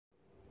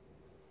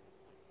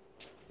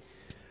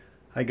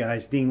Hi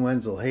guys, Dean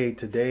Wenzel. Hey,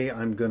 today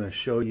I'm going to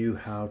show you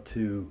how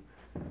to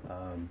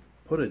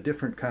put a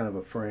different kind of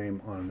a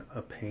frame on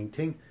a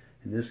painting.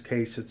 In this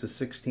case, it's a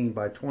 16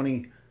 by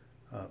 20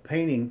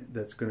 painting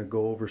that's going to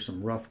go over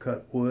some rough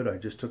cut wood. I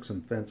just took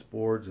some fence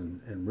boards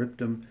and ripped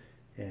them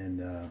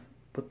and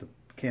put the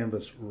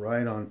canvas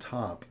right on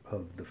top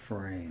of the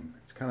frame.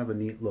 It's kind of a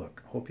neat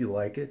look. Hope you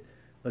like it.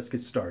 Let's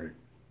get started.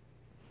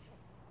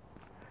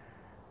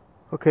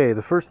 Okay,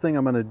 the first thing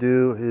I'm going to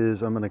do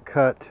is I'm going to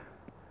cut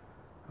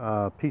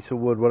piece of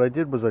wood. What I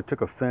did was I took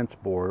a fence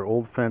board,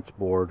 old fence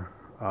board,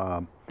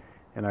 and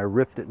I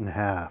ripped it in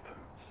half.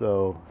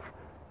 So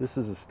this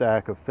is a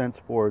stack of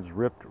fence boards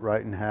ripped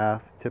right in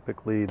half.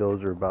 Typically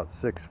those are about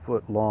 6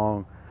 foot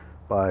long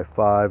by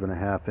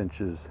 5.5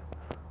 inches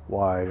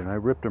wide, and I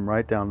ripped them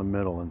right down the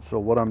middle. And so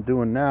what I'm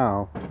doing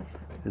now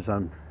is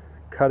I'm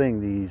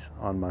cutting these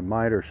on my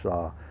miter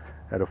saw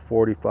at a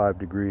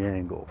 45-degree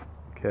angle.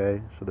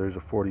 Okay, so there's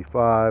a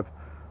 45.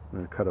 I'm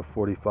going to cut a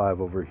 45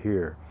 over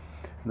here.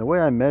 And the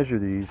way I measure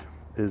these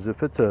is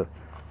if it's a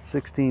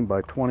 16 by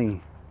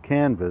 20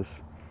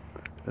 canvas,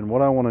 then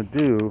what I want to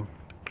do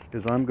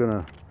is I'm going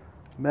to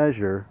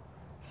measure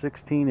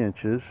 16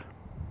 inches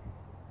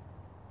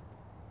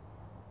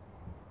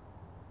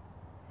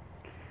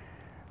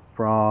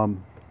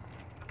from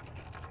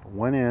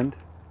one end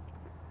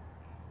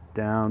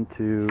down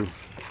to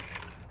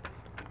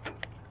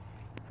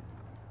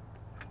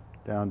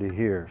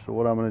here. So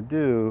what I'm going to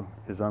do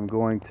is I'm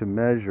going to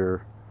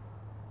measure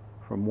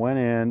from one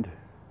end,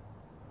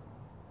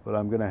 but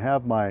I'm going to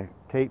have my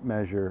tape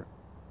measure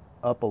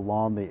up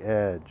along the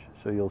edge.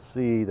 So you'll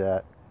see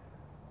that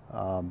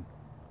I'm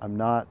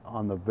not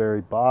on the very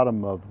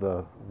bottom of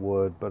the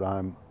wood, but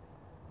I'm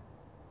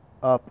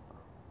up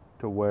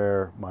to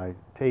where my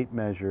tape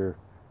measure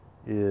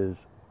is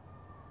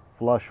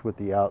flush with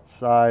the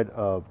outside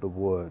of the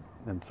wood.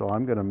 And so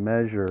I'm going to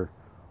measure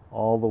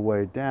all the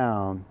way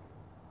down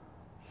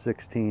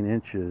 16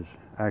 inches,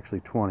 actually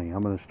 20.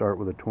 I'm going to start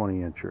with a 20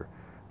 incher.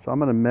 So I'm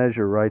going to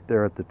measure right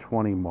there at the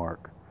 20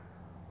 mark.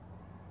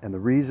 And the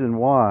reason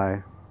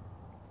why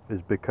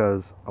is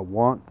because I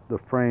want the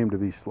frame to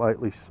be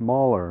slightly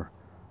smaller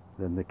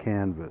than the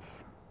canvas.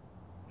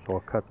 So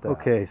I'll cut that.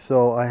 Okay,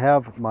 so I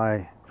have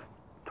my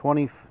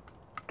 20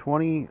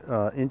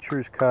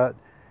 inchers cut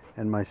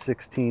and my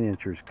 16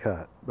 inchers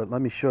cut. But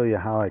let me show you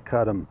how I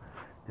cut them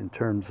in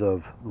terms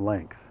of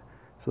length.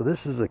 So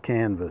this is a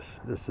canvas.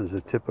 This is a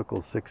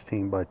typical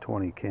 16 by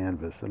 20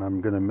 canvas, and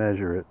I'm going to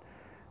measure it.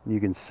 You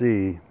can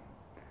see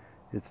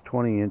it's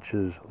 20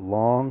 inches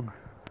long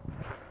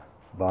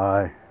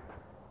by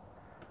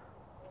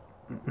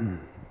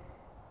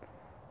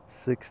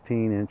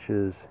 16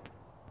 inches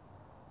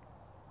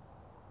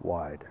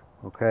wide.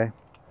 Okay,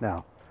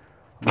 now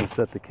I'm going to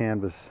set the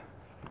canvas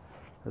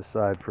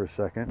aside for a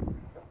second.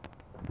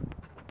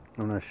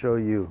 I'm going to show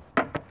you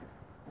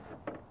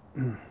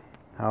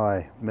how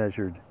I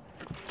measured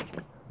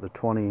the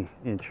 20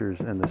 inchers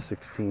and the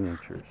 16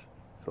 inchers.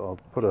 So I'll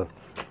put a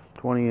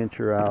 20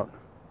 incher out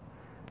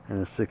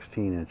and a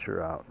 16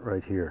 incher out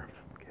right here.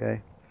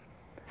 Okay,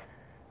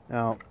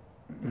 now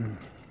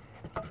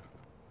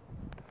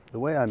the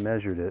way I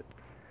measured it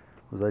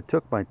was I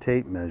took my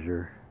tape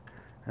measure,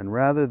 and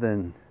rather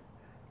than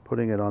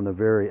putting it on the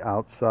very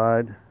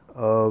outside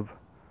of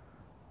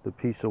the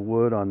piece of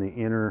wood on the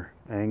inner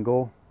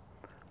angle,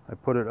 I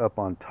put it up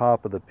on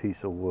top of the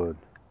piece of wood.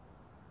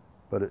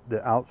 But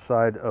the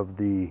outside of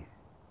the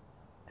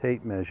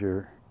tape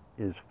measure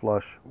is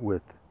flush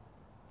with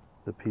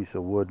the piece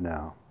of wood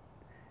now.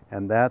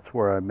 And that's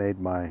where I made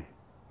my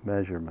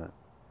measurement.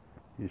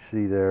 You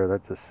see there,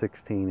 that's a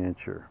 16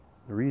 incher.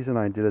 The reason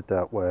I did it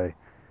that way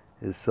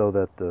is so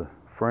that the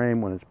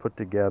frame, when it's put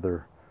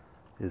together,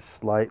 is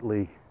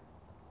slightly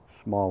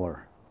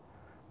smaller,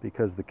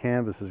 because the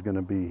canvas is going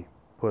to be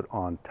put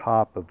on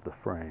top of the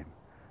frame.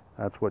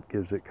 That's what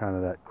gives it kind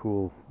of that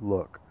cool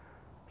look.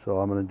 So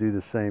I'm going to do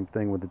the same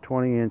thing with the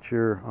 20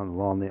 incher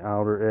along the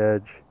outer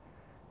edge,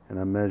 and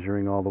I'm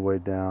measuring all the way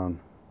down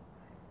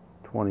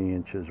 20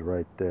 inches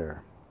right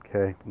there.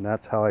 Okay, and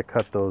that's how I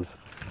cut those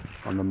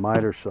on the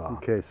miter saw.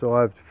 Okay, so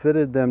I've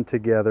fitted them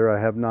together. I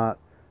have not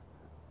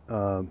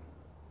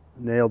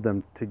nailed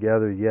them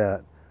together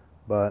yet,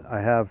 but I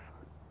have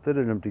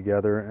fitted them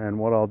together, and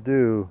what I'll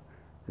do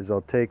is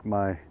I'll take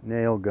my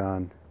nail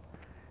gun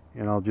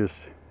and I'll just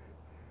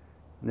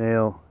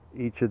nail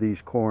each of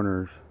these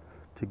corners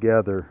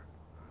together.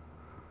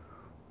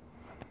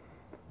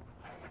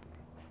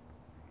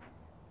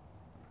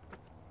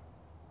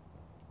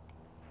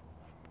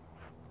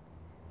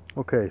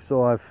 Okay,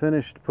 so I've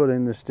finished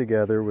putting this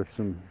together with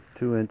some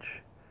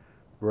 2-inch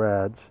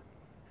brads,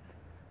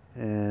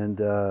 and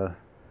what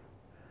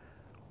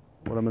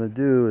I'm going to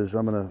do is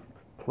I'm going to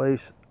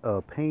place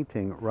a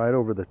painting right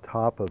over the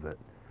top of it.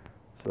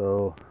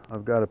 So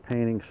I've got a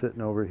painting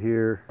sitting over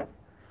here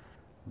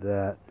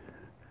that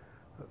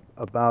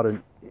about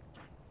a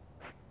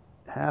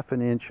half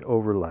an inch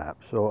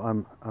overlap. So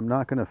I'm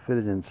not going to fit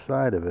it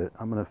inside of it.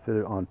 I'm going to fit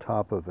it on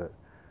top of it.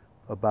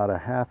 About a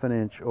half an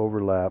inch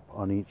overlap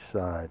on each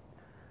side.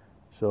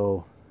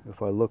 So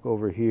if I look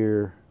over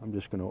here, I'm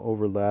just going to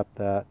overlap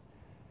that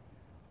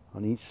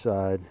on each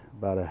side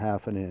about a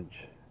 ½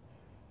 inch.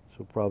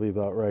 So probably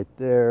about right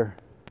there,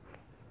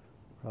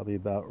 probably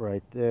about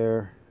right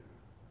there.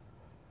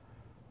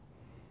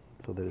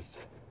 So there's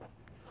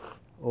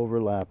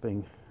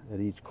overlapping at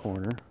each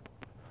corner.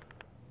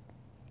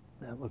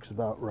 That looks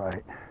about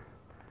right.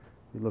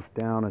 You look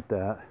down at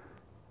that,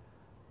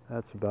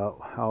 that's about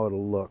how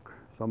it'll look.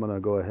 So I'm going to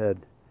go ahead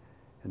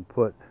and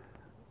put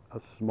a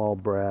small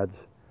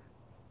brads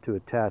to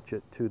attach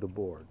it to the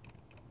board.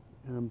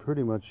 And I'm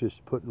pretty much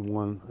just putting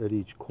one at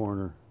each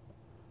corner,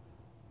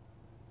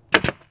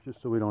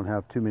 just so we don't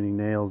have too many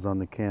nails on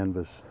the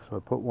canvas. So I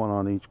put one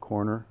on each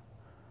corner.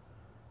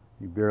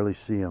 You barely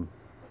see them.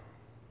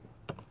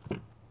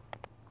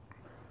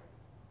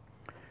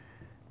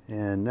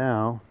 And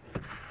now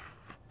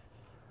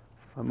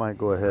I might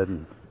go ahead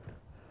and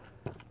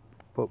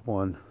put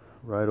one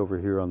right over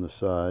here on the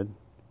side,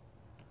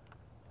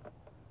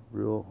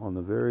 real on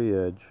the very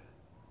edge,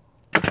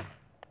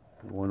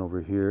 one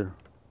over here,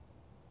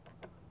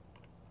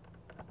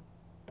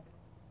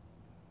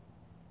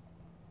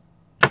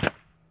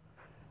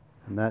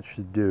 and that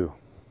should do.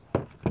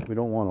 We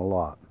don't want a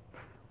lot,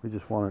 we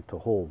just want it to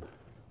hold.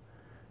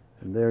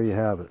 And there you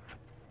have it.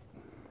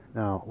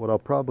 Now what I'll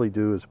probably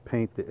do is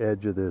paint the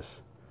edge of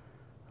this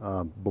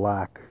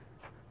black,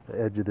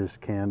 the edge of this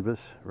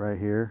canvas right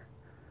here,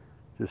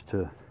 just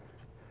to,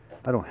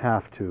 I don't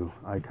have to,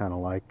 I kind of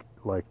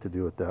like to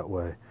do it that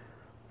way.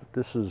 But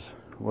this is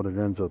what it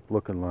ends up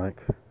looking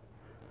like.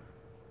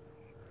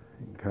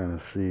 You can kind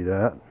of see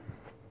that.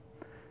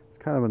 It's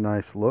kind of a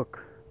nice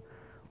look.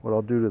 What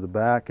I'll do to the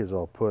back is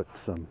I'll put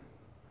some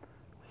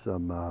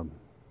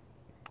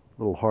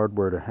little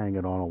hardware to hang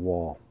it on a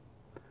wall.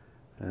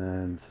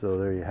 And so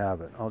there you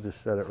have it. I'll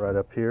just set it right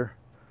up here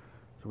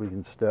so we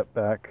can step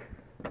back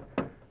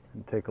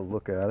and take a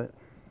look at it.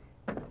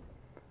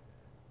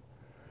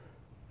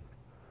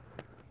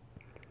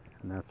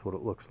 And that's what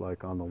it looks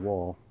like on the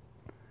wall,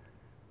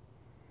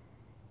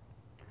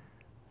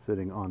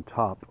 sitting on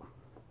top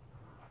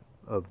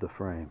of the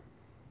frame.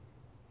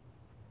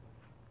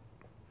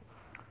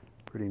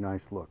 Pretty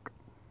nice look.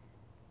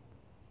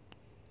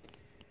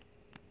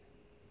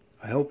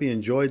 I hope you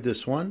enjoyed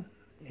this one,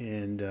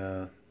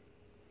 and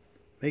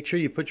make sure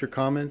you put your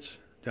comments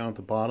down at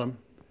the bottom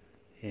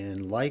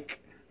and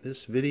like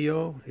this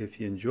video if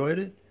you enjoyed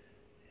it,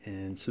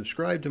 and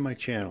subscribe to my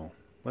channel.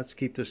 Let's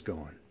keep this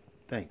going.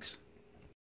 Thanks.